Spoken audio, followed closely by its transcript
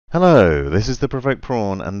Hello, this is the Provoked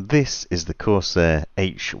Prawn, and this is the Corsair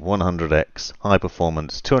H100x high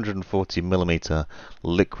performance 240mm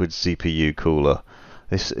liquid CPU cooler.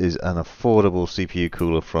 This is an affordable CPU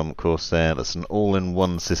cooler from Corsair that's an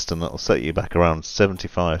all-in-one system that will set you back around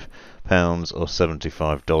 £75 or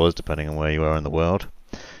 $75 depending on where you are in the world.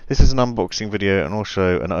 This is an unboxing video and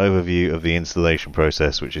also an overview of the installation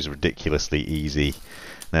process, which is ridiculously easy.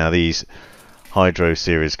 Now these Hydro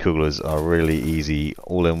series coolers are really easy,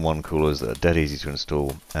 all-in-one coolers that are dead easy to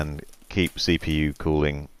install and keep CPU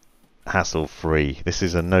cooling hassle free. This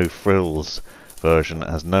is a no frills version, it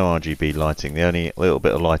has no RGB lighting. The only little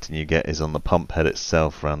bit of lighting you get is on the pump head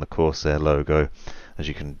itself around the Corsair logo. As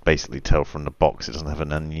you can basically tell from the box, it doesn't have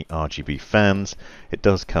any RGB fans. It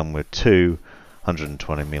does come with two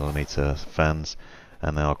 120mm fans,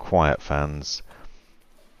 and they are quiet fans,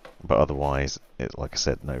 but otherwise, like I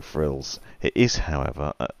said, no frills. It is,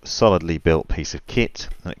 however, a solidly built piece of kit,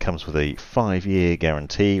 and it comes with a 5-year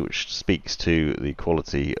guarantee, which speaks to the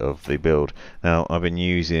quality of the build. Now, I've been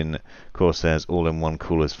using Corsair's all-in-one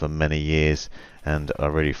coolers for many years, and I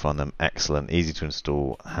really find them excellent, easy to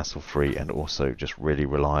install, hassle-free, and also just really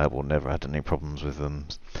reliable. Never had any problems with them.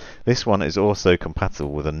 This one is also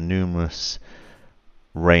compatible with a numerous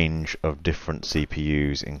range of different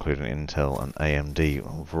CPUs, including Intel and AMD,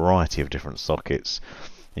 a variety of different sockets.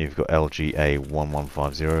 You've got LG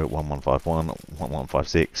A1150, 1151,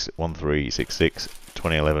 1156, 1366,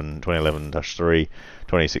 2011, 2011-3,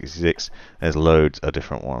 2066. There's loads of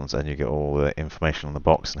different ones, and you get all the information on the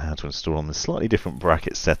box and how to install them. There's slightly different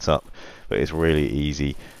bracket setup, but it's really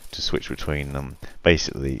easy to switch between them.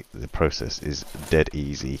 Basically, the process is dead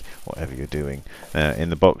easy, whatever you're doing. In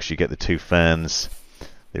the box, you get the two fans,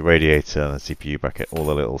 the radiator and the CPU bracket, all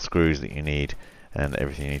the little screws that you need, and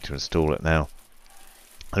everything you need to install it. Now,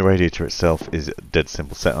 the radiator itself is a dead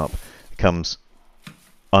simple setup. It comes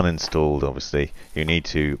uninstalled, obviously. You need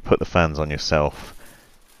to put the fans on yourself,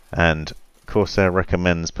 and Corsair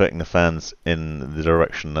recommends putting the fans in the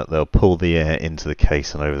direction that they'll pull the air into the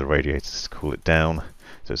case and over the radiator to cool it down.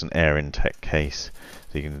 So it's an air intake case,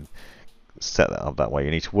 so you can set that up that way.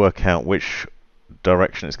 You need to work out which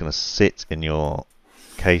direction it's going to sit in your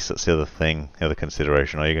case. That's the other thing, the other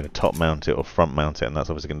consideration. Are you going to top mount it or front mount it? And that's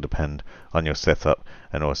obviously going to depend on your setup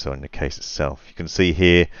and also on your case itself. You can see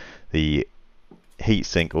here the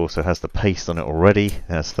heatsink also has the paste on it already. It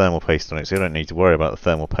has thermal paste on it, so you don't need to worry about the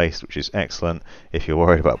thermal paste, which is excellent. If you're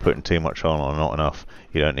worried about putting too much on or not enough,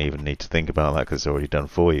 you don't even need to think about that because it's already done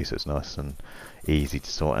for you, so it's nice and easy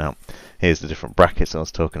to sort out. Here's the different brackets I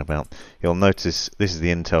was talking about. You'll notice this is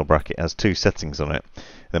the Intel bracket. It has two settings on it.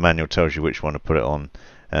 The manual tells you which one to put it on.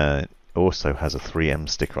 It also has a 3M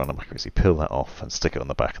sticker on the back, so you peel that off and stick it on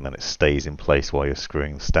the back, and then it stays in place while you're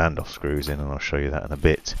screwing the standoff screws in, and I'll show you that in a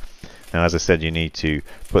bit. Now, as I said, you need to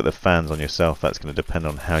put the fans on yourself. That's going to depend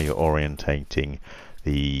on how you're orientating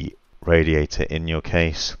the radiator in your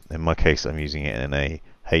case. In my case, I'm using it in a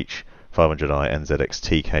H500i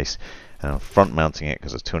NZXT case, and I'm front mounting it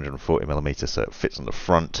because it's 240mm, so it fits on the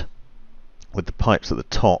front with the pipes at the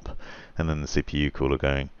top, and then the CPU cooler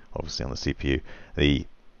going obviously on the CPU. The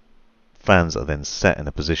fans are then set in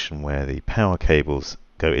a position where the power cables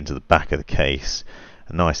go into the back of the case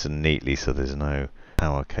nice and neatly, so there's no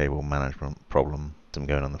power cable management problem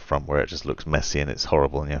going on the front where it just looks messy and it's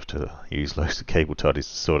horrible and you have to use loads of cable tidies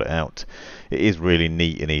to sort it out. It is really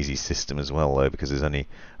neat and easy system as well, though, because there's only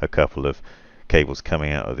a couple of cables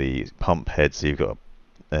coming out of the pump head, so you've got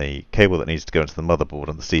a cable that needs to go into the motherboard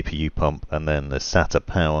on the CPU pump, and then the SATA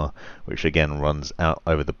power, which again runs out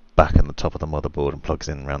over the back and the top of the motherboard and plugs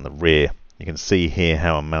in around the rear. You can see here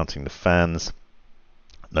how I'm mounting the fans.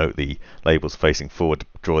 Note the labels facing forward to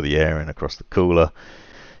draw the air in across the cooler.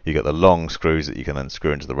 You got the long screws that you can then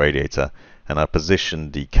screw into the radiator, and I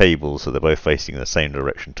positioned the cables so they're both facing the same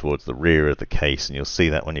direction towards the rear of the case, and you'll see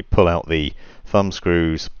that when you pull out the thumb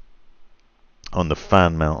screws on the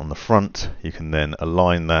fan mount on the front, you can then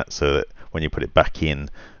align that so that when you put it back in,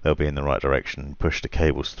 they'll be in the right direction. Push the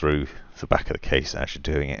cables through the back of the case as you're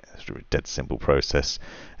doing it. It's a dead simple process.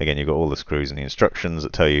 Again, you've got all the screws and the instructions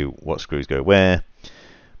that tell you what screws go where,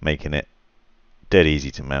 making it dead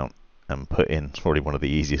easy to mount and put in. It's probably one of the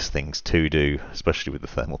easiest things to do, especially with the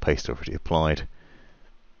thermal paste already applied.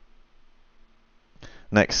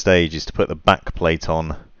 Next stage is to put the back plate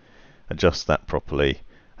on, adjust that properly,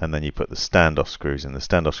 and then you put the standoff screws in. The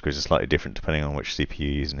standoff screws are slightly different depending on which CPU you're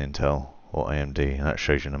using, Intel or AMD, and that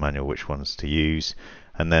shows you in the manual which ones to use.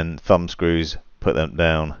 And then thumb screws, put them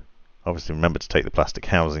down. Obviously remember to take the plastic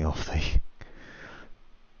housing off the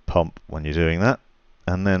pump when you're doing that.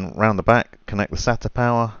 And then round the back, connect the SATA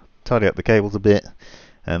power, tidy up the cables a bit,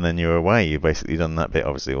 and then you're away. You've basically done that bit.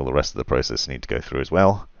 Obviously all the rest of the process you need to go through as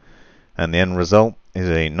well. And the end result is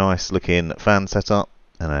a nice looking fan setup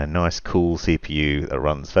and a nice cool CPU that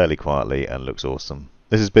runs fairly quietly and looks awesome.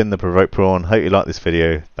 This has been the Provoked Prawn. Hope you like this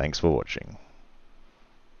video. Thanks for watching.